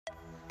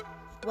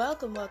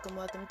Welcome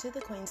to the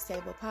Queen's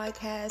Table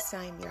Podcast.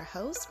 I'm your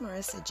host,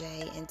 Marissa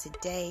J, and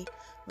today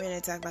we're going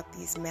to talk about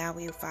these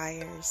Maui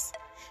fires.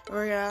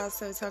 We're going to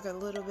also talk a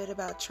little bit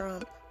about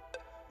Trump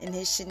and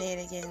his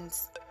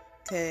shenanigans,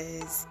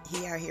 because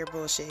he out here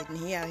bullshitting,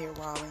 he out here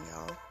wilding,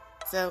 y'all.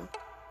 So,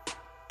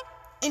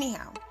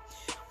 anyhow,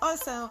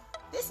 also,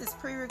 this is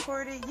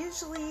pre-recorded.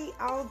 Usually,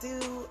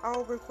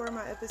 I'll record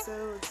my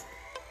episodes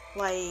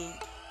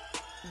like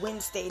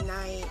Wednesday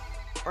night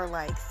or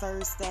like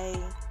Thursday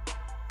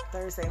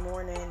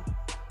morning,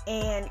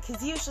 and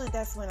because usually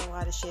that's when a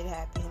lot of shit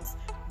happens,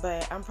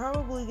 but I'm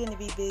probably going to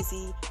be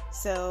busy,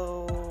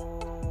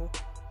 so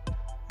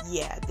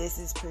yeah, this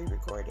is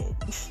pre-recorded.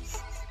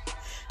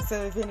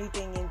 So if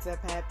anything ends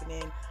up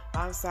happening,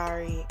 I'm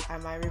sorry. I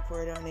might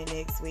report on it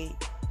next week,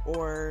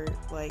 or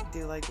like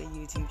do like a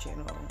YouTube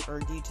channel or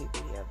YouTube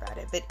video about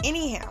it. But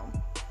anyhow,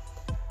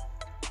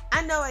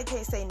 I know I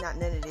can't say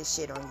none of this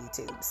shit on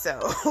YouTube, so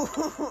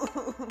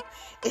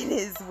it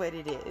is what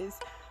it is.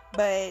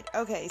 But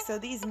okay, so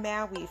these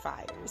Maui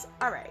fires.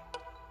 All right,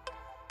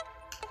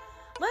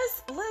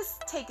 let's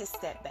take a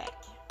step back.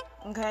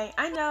 Okay,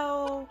 I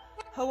know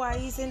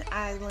Hawaii's an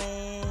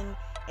island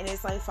and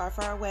it's like far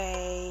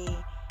away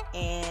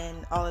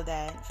and all of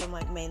that from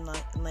like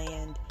mainland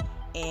land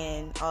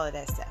and all of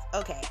that stuff.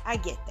 Okay, I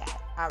get that.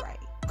 All right,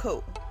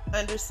 cool,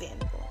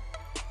 understandable.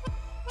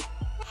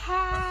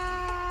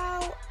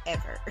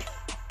 However,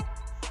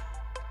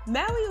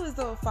 Maui was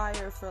on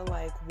fire for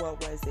like, what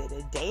was it,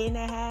 a day and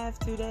a half,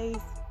 2 days?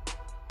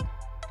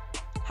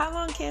 How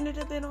long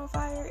Canada been on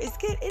fire?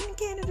 Isn't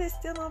Canada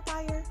still on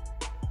fire?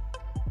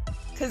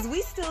 Cause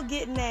we still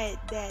getting that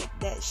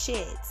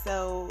shit.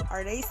 So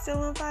are they still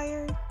on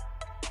fire?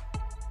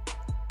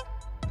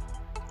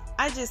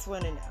 I just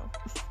want to know.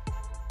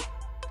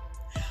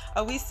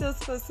 Are we still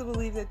supposed to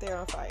believe that they're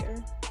on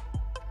fire?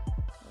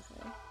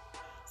 Okay.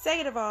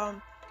 Second of all,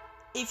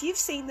 if you've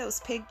seen those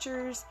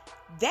pictures,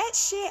 that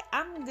shit,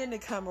 I'm gonna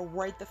come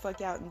right the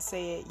fuck out and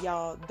say it,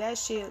 y'all. That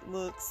shit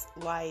looks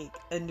like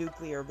a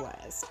nuclear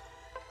blast.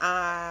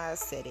 I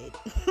said it.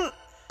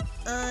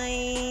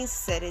 I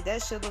said it.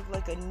 That shit looked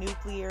like a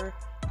nuclear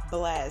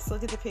blast.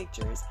 Look at the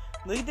pictures.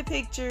 Look at the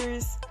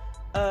pictures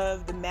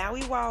of the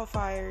Maui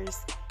wildfires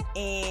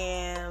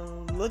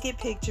and look at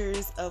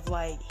pictures of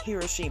like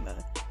Hiroshima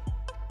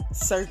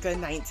circa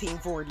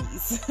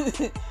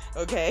 1940s.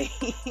 Okay?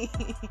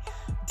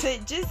 To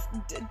just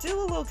do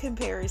a little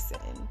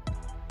comparison.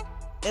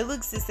 It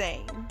looks the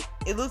same.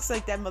 It looks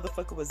like that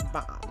motherfucker was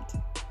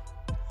bombed.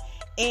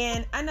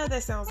 And I know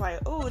that sounds like,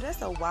 oh,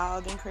 that's a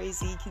wild and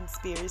crazy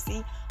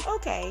conspiracy.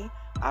 Okay,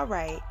 all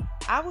right.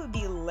 I would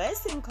be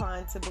less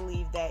inclined to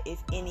believe that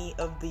if any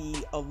of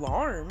the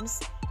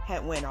alarms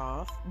had went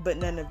off, but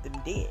none of them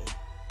did.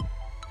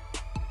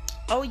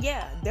 Oh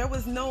yeah, there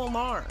was no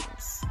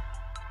alarms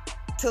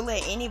to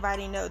let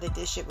anybody know that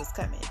this shit was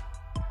coming.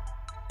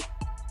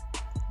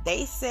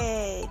 They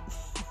said,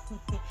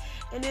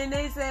 and then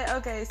they said,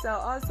 okay, so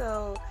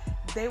also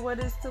they want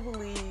us to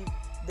believe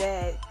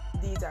that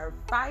these are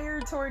fire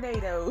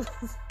tornadoes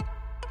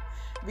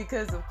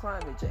because of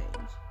climate change.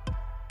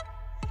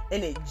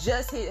 And it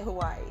just hit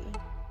Hawaii.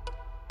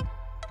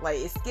 Like,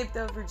 it skipped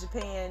over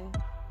Japan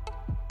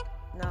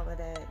and all of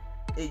that.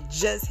 It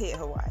just hit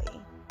Hawaii.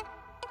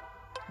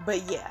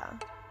 But yeah,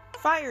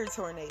 fire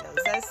tornadoes.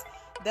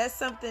 That's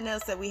something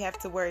else that we have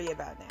to worry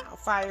about now.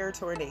 Fire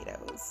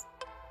tornadoes.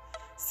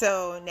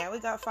 So now we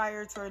got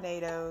fire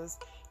tornadoes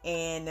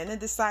and none of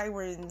the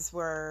sirens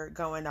were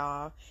going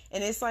off.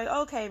 And it's like,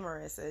 okay,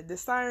 Marissa, the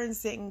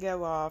sirens didn't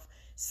go off.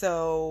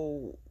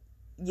 So,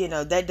 you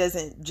know, that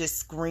doesn't just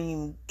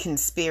scream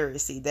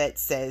conspiracy. That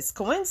says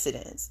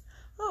coincidence.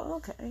 Oh,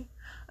 okay.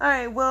 All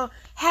right. Well,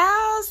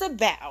 how's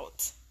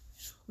about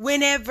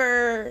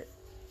whenever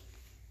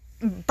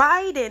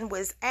Biden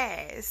was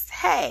asked,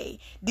 hey,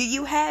 do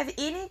you have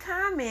any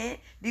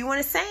comment? Do you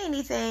want to say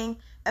anything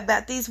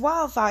about these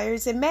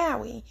wildfires in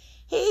Maui?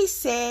 He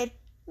said,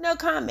 no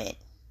comment.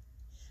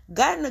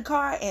 Got in the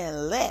car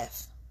and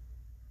left.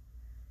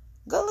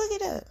 Go look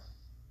it up.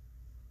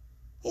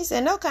 He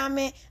said, no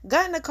comment.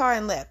 Got in the car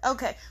and left.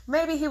 Okay,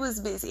 maybe he was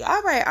busy.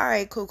 All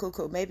right,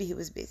 cool. Maybe he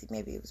was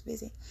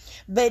busy.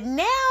 But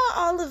now,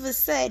 all of a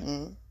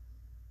sudden,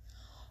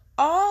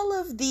 all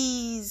of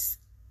these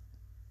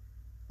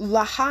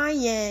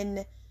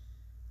Lahayan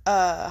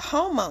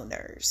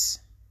homeowners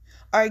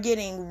are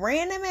getting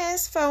random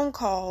ass phone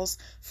calls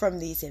from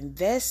these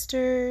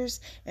investors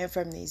and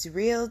from these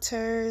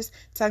realtors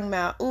talking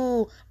about,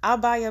 ooh, I'll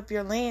buy up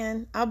your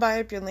land. I'll buy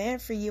up your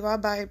land for you.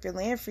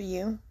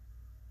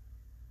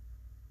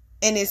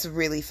 And it's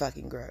really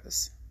fucking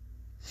gross.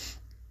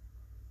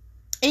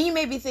 And you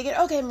may be thinking,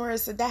 okay,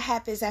 Marissa, that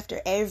happens after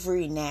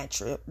every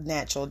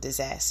natural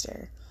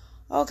disaster.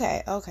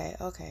 Okay.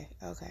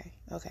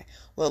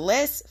 Well,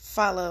 let's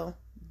follow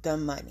the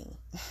money.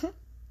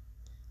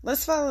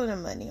 Let's follow the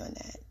money on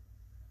that.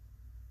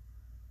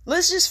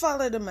 Let's just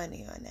follow the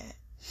money on that.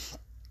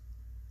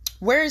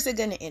 Where is it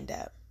going to end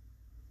up?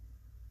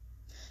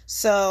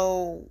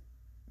 So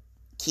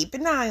keep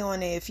an eye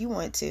on it if you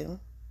want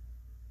to.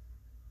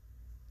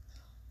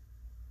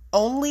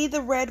 only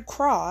the Red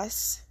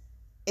Cross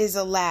is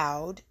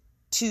allowed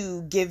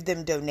to give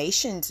them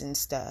donations and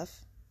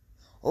stuff.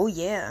 Oh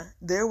yeah,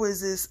 there was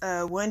this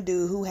one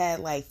dude who had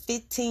like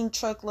 15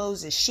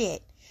 truckloads of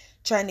shit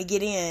trying to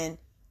get in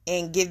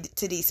and give it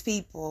to these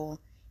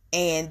people,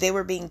 and they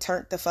were being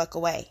turned the fuck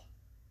away.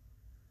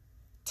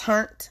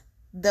 Turned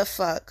the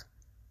fuck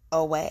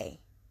away.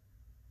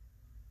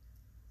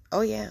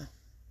 Oh yeah.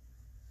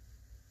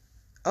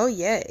 Oh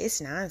yeah,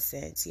 it's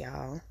nonsense,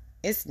 y'all.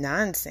 It's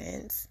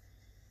nonsense.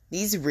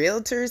 These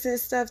realtors and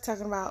stuff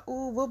talking about,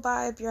 ooh, we'll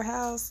buy up your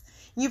house.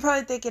 You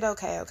probably thinking,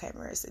 okay,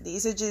 Marissa,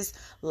 these are just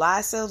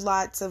lots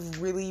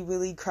of really,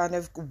 really kind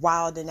of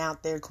wild and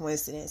out there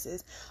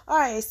coincidences. All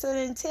right, so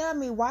then tell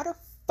me why the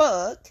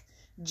fuck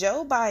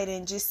Joe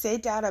Biden just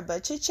sent out a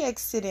bunch of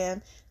checks to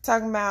them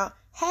talking about,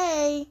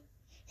 hey,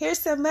 here's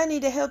some money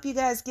to help you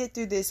guys get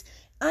through this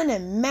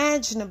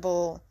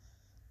unimaginable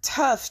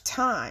tough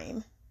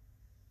time.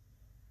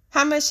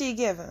 How much did he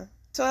give them?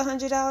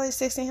 $1,200?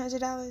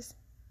 $1,600?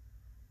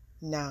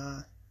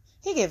 Nah.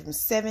 He gave them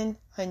 $700.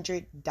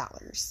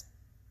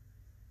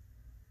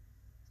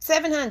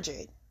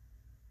 $700.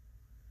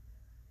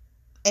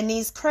 And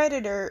these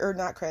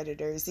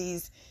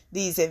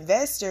these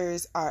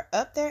investors are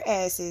up their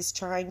asses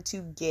trying to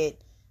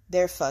get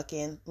their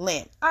fucking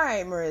land. All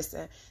right,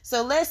 Marissa.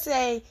 So let's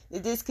say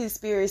that this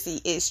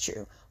conspiracy is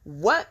true.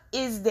 What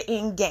is the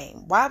end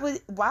game? Why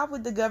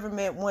would the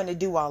government want to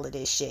do all of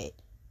this shit?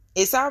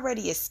 It's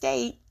already a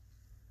state.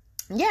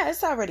 Yeah,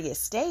 it's already a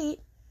state.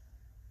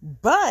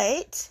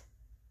 But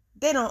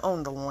they don't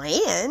own the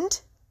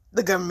land.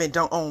 The government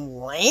don't own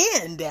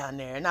land down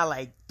there. Not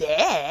like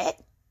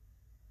that.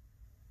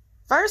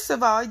 First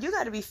of all, you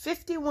got to be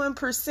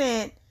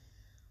 51%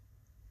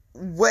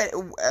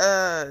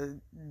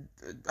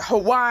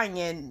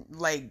 Hawaiian,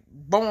 like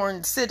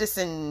born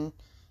citizen,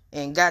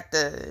 and got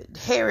the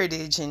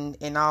heritage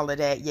and all of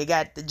that. You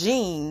got the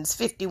genes,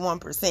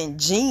 51%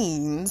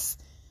 genes,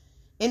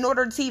 in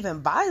order to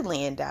even buy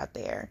land out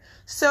there.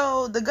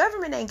 So the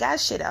government ain't got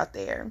shit out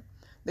there.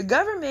 The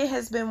government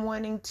has been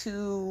wanting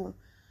to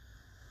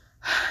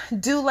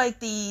do like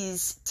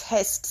these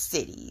test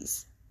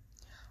cities,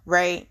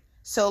 right?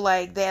 So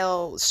like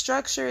they'll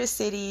structure a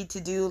city to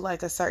do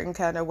like a certain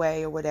kind of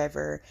way or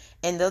whatever,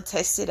 and they'll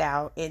test it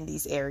out in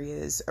these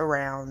areas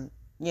around,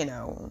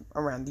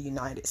 around the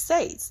United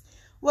States.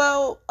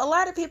 Well, a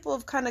lot of people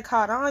have kind of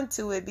caught on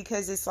to it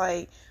because it's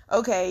like,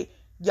 okay,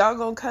 y'all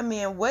gonna come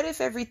in. What if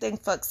everything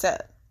fucks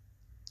up?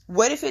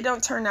 What if it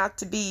don't turn out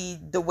to be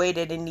the way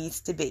that it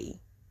needs to be?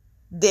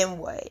 Then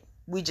what?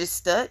 We just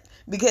stuck?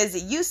 Because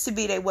it used to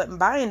be they wasn't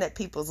buying up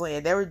people's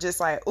land. They were just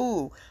like,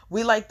 ooh,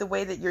 we like the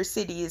way that your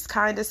city is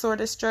kind of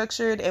sort of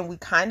structured, and we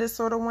kind of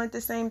sort of want the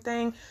same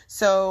thing.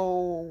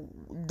 So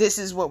this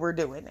is what we're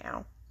doing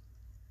now.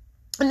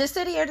 And the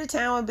city or the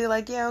town would be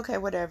like, yeah, okay,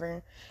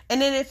 whatever.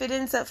 And then if it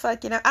ends up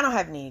fucking up, I don't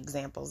have any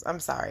examples. I'm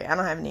sorry. I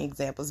don't have any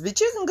examples. But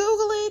you can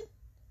Google it.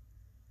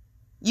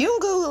 You can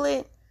Google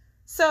it.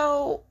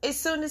 So as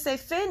soon as they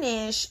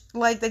finish,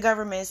 like the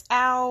government's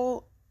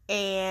out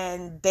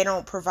and they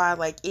don't provide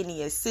like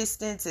any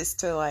assistance as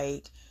to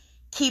like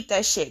keep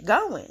that shit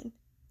going.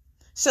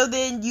 So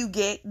then you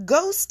get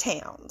ghost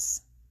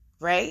towns,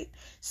 right?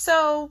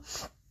 So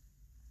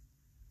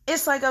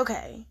it's like,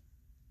 okay,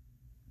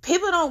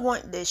 people don't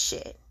want this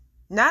shit.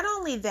 Not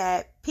only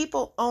that,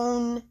 people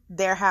own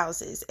their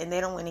houses and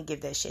they don't want to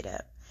give that shit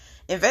up.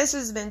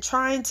 Investors have been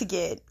trying to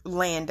get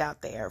land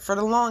out there for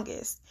the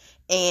longest,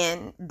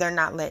 and they're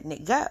not letting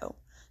it go.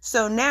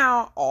 So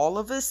now, all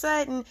of a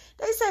sudden,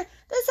 they said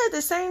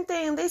the same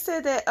thing. They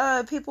said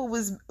that people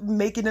was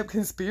making up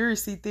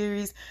conspiracy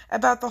theories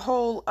about the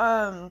whole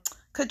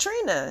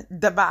Katrina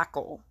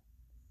debacle.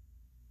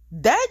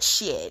 That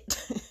shit.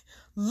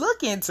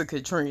 Look into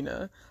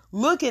Katrina.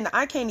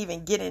 I can't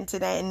even get into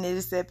that in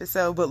this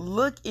episode, but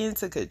look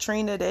into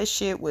Katrina. That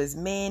shit was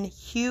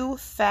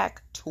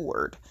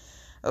manufactured.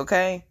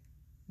 Okay?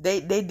 They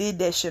did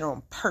that shit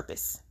on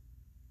purpose.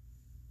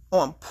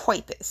 On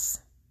purpose.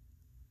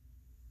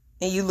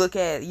 And you look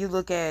at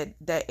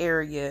that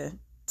area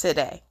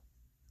today.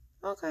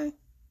 Okay.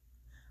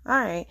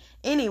 All right.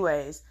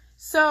 Anyways,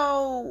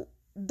 so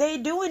they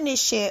doing this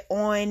shit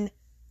on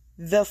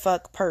the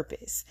fuck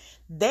purpose.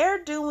 They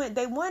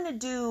want to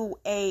do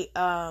they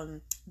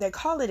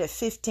call it a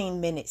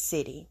 15-minute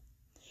city.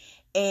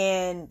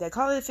 And they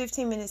call it a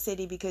 15-minute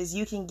city because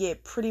you can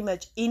get pretty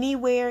much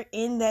anywhere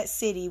in that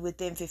city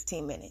within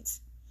 15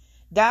 minutes.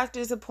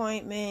 Doctor's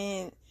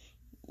appointment,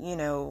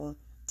 to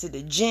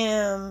the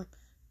gym,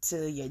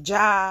 to your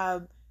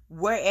job,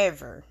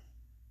 wherever,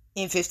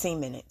 in 15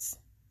 minutes.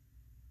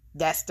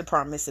 That's the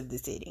promise of the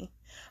city.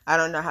 I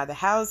don't know how the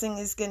housing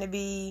is going to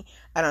be.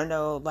 I don't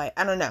know.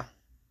 I don't know.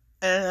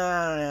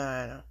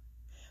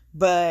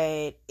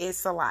 But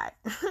it's a lot.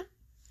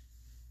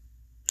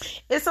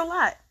 It's a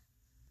lot.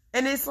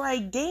 And it's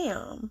like,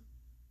 damn.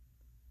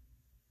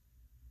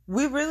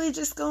 We really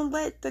just gonna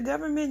let the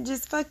government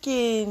just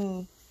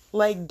fucking,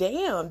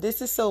 damn,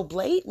 this is so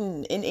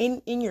blatant and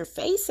in your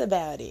face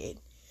about it.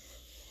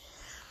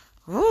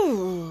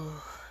 Ooh,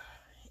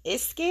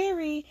 it's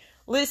scary.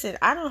 Listen,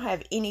 I don't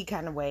have any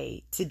kind of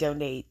way to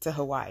donate to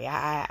Hawaii.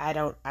 I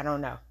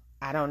don't know.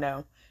 I don't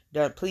know.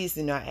 Please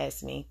do not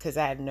ask me because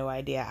I have no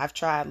idea. I've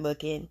tried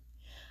looking,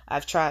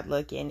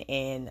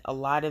 and a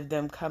lot of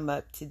them come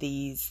up to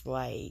these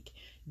like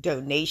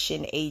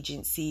donation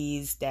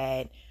agencies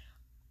that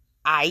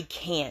I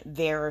can't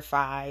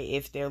verify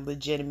if they're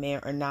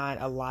legitimate or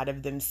not. A lot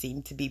of them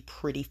seem to be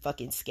pretty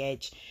fucking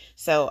sketch.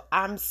 So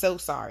I'm so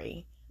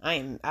sorry.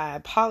 I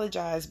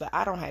apologize, but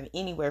I don't have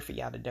anywhere for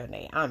y'all to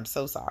donate. I'm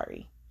so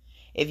sorry.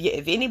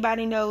 If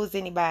anybody knows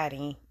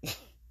anybody,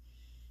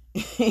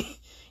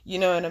 you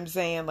know what I'm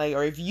saying? Like,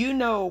 or if you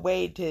know a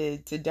way to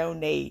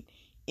donate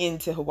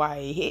into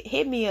Hawaii,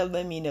 hit me up,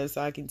 let me know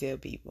so I can tell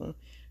people.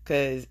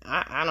 Cause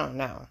I don't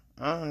know.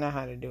 I don't know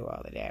how to do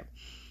all of that.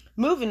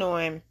 Moving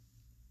on.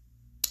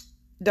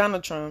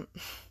 Donald Trump,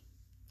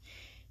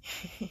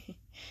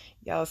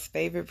 y'all's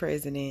favorite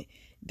president,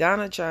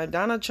 Donald Trump.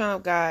 Donald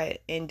Trump got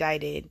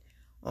indicted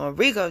on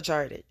RICO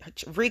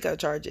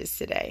charges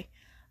today.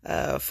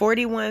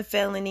 41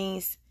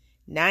 felonies,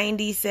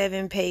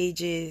 97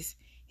 pages.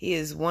 He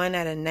is one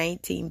out of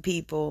 19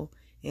 people,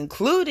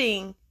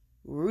 including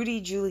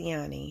Rudy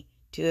Giuliani,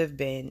 to have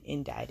been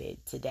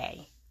indicted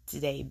today.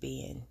 Today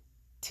being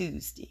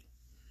Tuesday.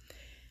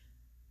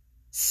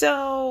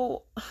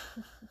 So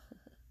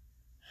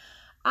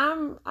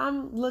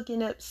I'm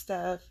looking up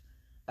stuff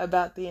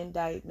about the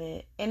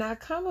indictment, and I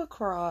come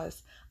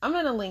across, I'm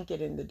going to link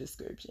it in the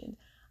description.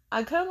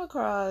 I come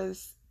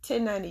across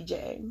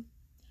 1090J.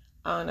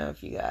 I don't know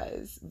if you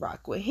guys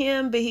rock with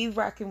him, but he's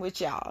rocking with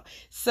y'all.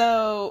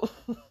 So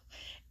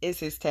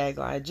it's his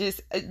tagline.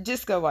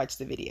 Just go watch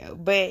the video.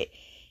 But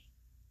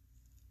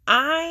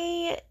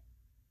I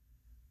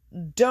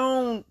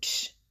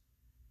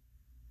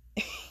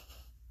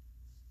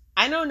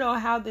don't know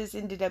how this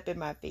ended up in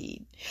my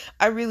feed.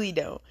 I really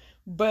don't.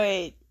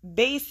 But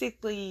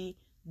basically,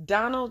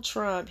 Donald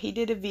Trump, he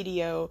did a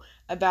video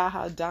about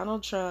how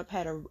Donald Trump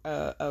had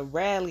a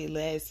rally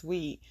last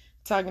week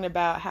talking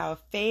about how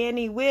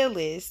Fani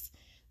Willis,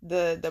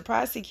 the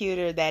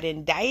prosecutor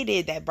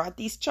that brought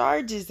these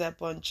charges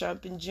up on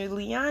Trump and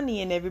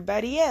Giuliani and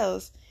everybody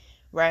else,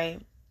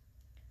 right?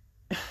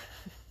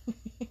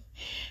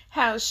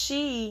 How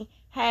she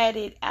had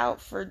it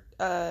out for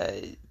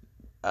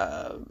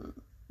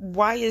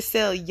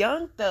YSL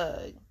Young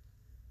Thug.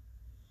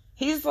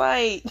 He's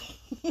like,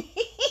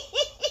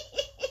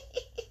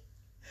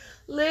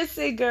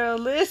 listen, girl,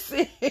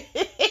 listen.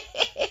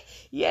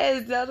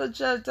 Yes, Donald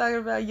Trump talking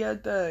about Young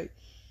Thug.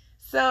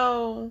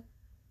 So,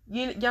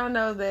 y'all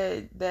know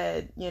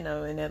that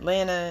in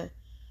Atlanta,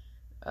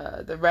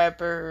 the rap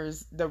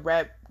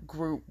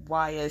group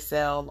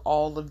YSL,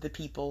 all of the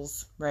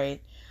peoples,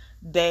 right?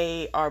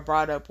 They are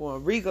brought up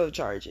on RICO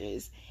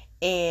charges.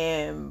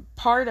 And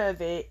part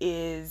of it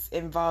is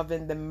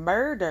involving the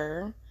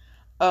murder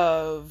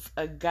of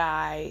a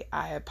guy.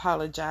 I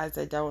apologize.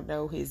 I don't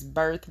know his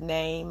birth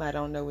name. I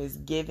don't know his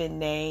given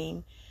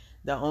name.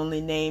 The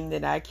only name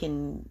that I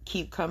can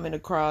keep coming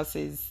across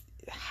is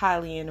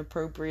highly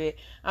inappropriate.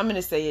 I'm going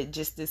to say it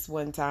just this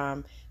one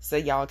time so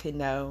y'all can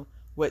know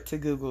what to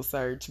Google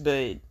search.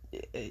 But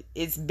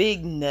it's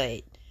Big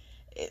Nut.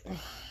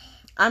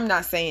 I'm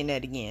not saying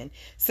that again.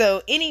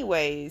 So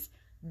anyways,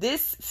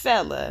 this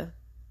fella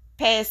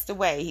passed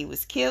away. He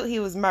was killed. He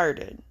was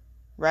murdered,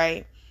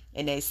 right?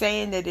 And they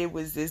saying that it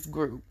was this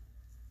group,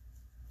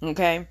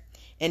 okay?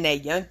 And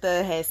that Young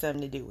Thug had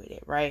something to do with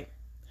it, right?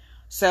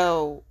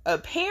 So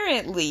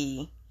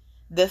apparently,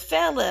 the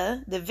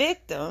fella, the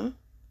victim,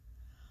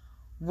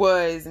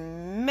 was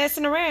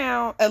messing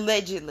around,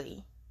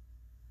 allegedly,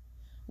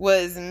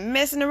 was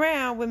messing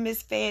around with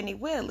Miss Fani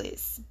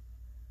Willis.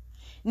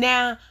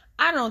 Now,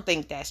 I don't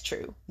think that's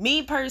true.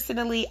 Me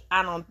personally,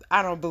 I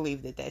don't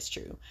believe that that's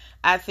true.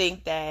 I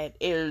think that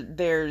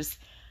there's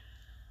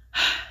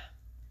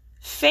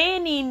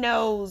Fanny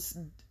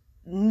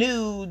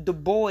knew the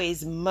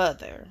boy's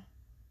mother.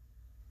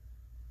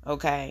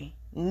 Okay,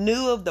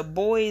 knew of the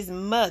boy's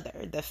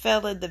mother, the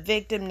fella, the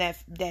victim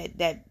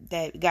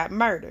that got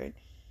murdered.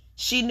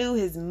 She knew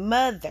his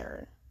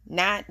mother,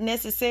 not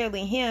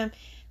necessarily him.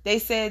 They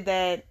said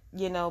that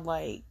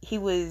like he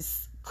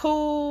was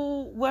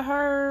cool with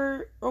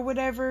her or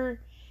whatever,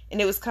 and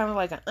it was kind of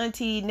like an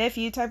auntie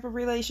nephew type of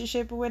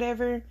relationship or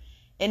whatever.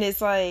 And it's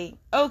like,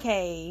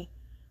 okay,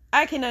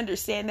 I can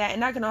understand that,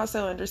 and I can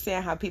also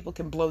understand how people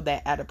can blow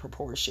that out of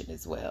proportion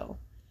as well.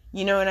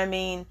 You know what I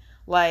mean?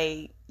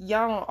 Like,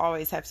 y'all don't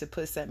always have to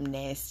put something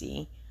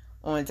nasty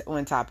on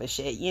top of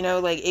shit.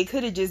 Like, it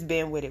could have just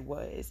been what it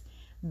was.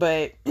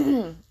 But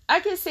I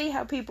can see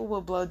how people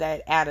will blow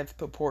that out of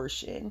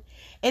proportion.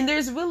 And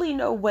there's really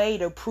no way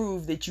to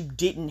prove that you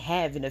didn't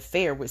have an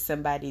affair with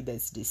somebody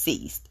that's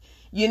deceased.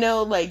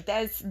 Like,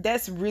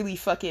 that's really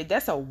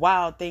that's a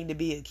wild thing to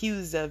be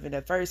accused of in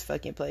the first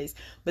fucking place.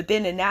 But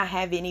then to not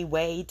have any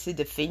way to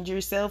defend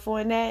yourself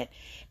on that.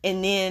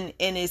 And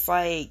it's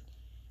like,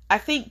 I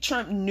think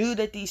Trump knew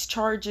that these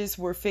charges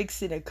were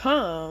fixing to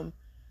come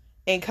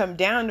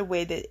down the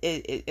way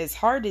that as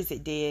hard as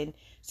it did.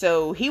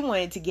 So he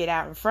wanted to get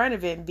out in front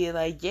of it and be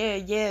like,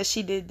 yeah,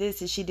 she did this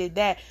and she did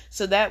that.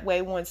 So that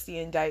way, once the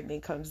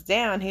indictment comes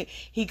down,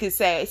 he could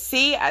say,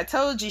 see, I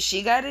told you,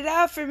 she got it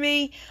out for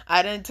me.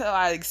 I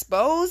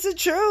exposed the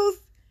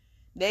truth.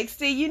 Next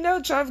thing you know,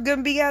 Trump's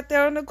gonna be out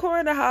there on the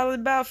corner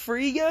hollering about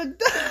free young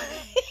Thug.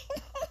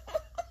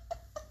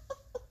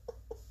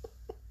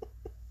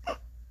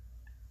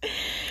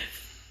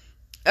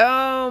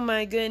 Oh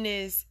my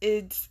goodness,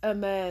 it's a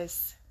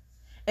mess.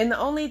 And the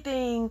only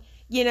thing,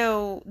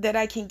 that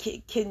I can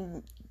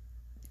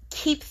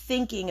keep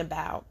thinking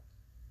about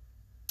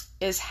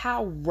is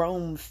how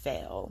Rome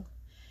fell.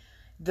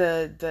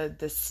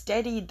 The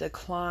steady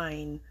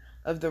decline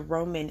of the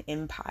Roman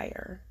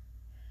Empire.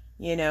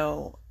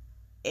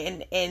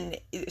 And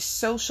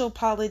social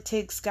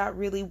politics got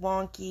really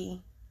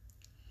wonky,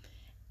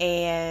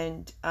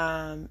 and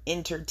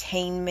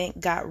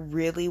entertainment got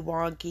really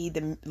wonky.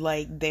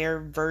 Their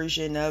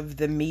version of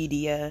the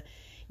media,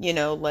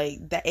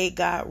 that it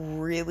got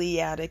really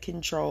out of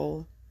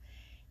control.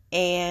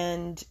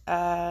 And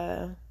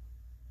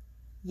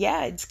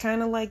it's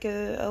kind of like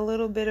a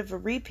little bit of a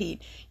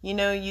repeat.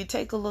 You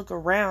take a look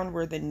around,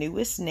 we're the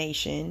newest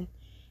nation,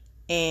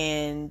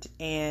 and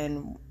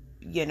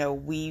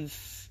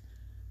we've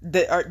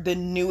the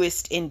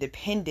newest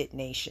independent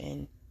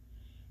nation,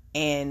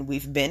 and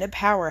we've been a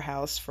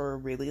powerhouse for a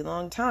really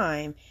long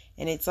time,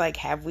 and it's like,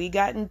 have we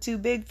gotten too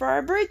big for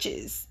our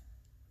britches?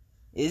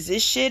 Is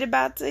this shit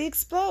about to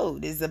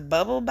explode? Is the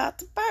bubble about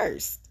to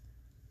burst?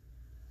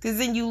 Because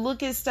then you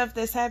look at stuff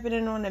that's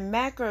happening on a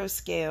macro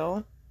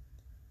scale.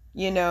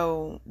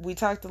 We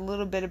talked a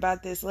little bit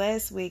about this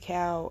last week,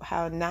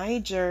 how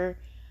Niger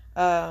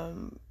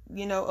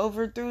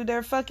overthrew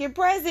their fucking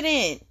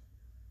president,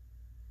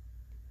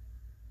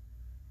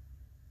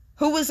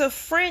 who was a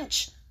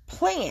French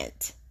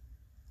plant.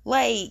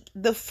 Like,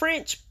 the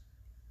French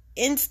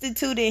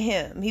instituted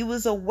him. He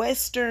was a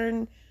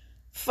Western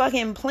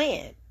fucking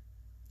plant.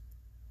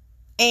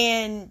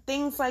 And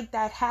things like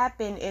that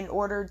happen in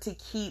order to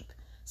keep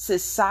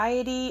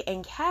society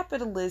and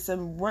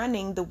capitalism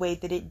running the way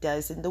that it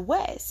does in the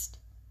West.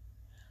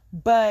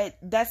 But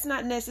that's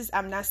not necessary.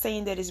 I'm not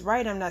saying that it's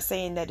right. I'm not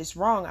saying that it's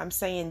wrong. I'm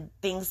saying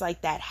things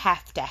like that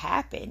have to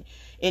happen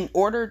in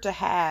order to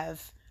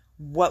have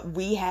what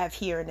we have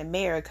here in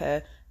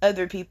America.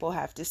 Other people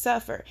have to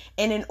suffer.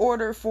 And in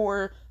order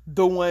for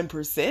the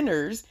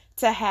 1%ers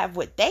to have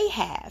what they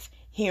have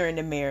here in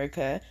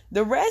America,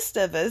 the rest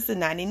of us, the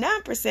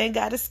 99%,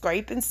 got to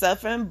scrape and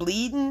suffer and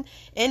bleed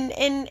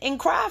and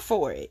cry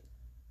for it.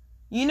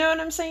 You know what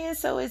I'm saying?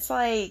 So it's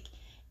like,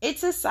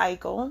 it's a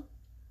cycle.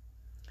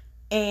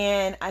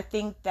 And I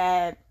think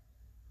that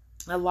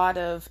a lot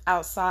of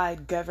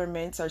outside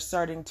governments are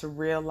starting to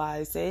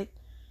realize it.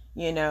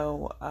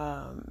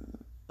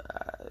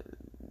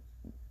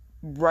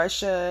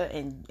 Russia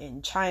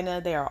and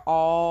China, they are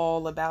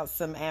all about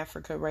some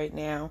Africa right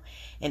now,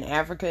 and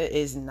Africa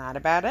is not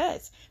about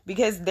us,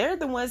 because they're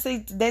the ones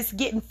that's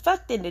getting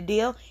fucked in the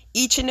deal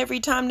each and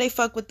every time they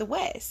fuck with the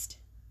West.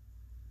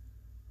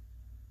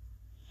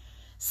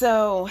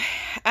 So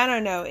I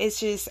don't know, it's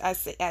just I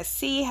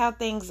see how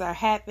things are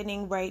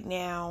happening right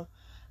now.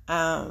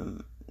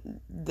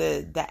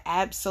 The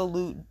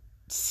absolute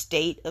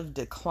state of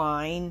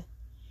decline,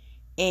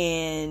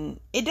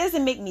 and it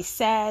doesn't make me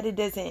sad. It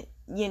doesn't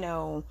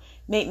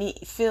make me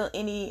feel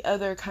any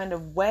other kind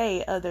of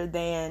way other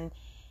than,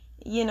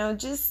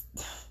 just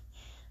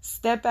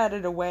step out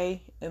of the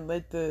way and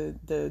let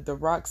the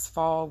rocks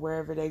fall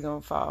wherever they're gonna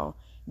fall,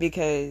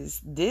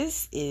 because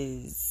this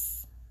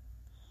is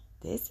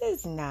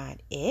not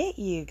it,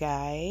 you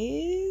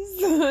guys.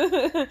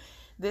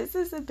 This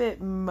is a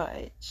bit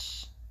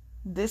much.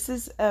 This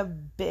is a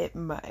bit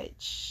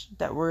much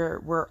that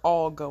we're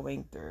all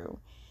going through.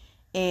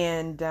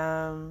 And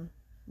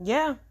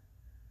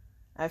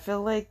I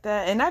feel like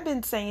that, and I've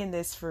been saying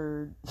this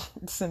for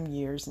some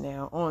years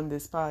now on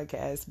this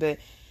podcast, but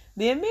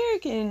the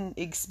American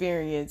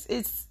experience,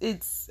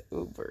 it's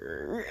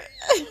over.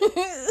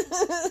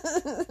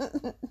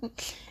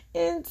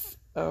 It's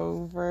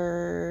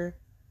over.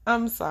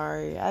 I'm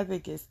sorry. I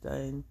think it's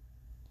done.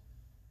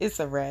 It's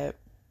a wrap.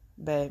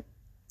 But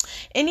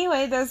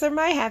anyway, those are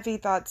my happy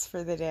thoughts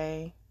for the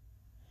day.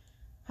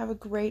 Have a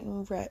great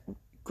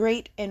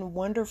and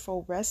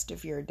wonderful rest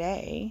of your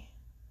day.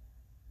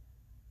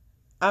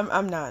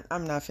 I'm not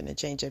finna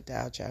change up the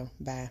outro.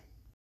 Bye.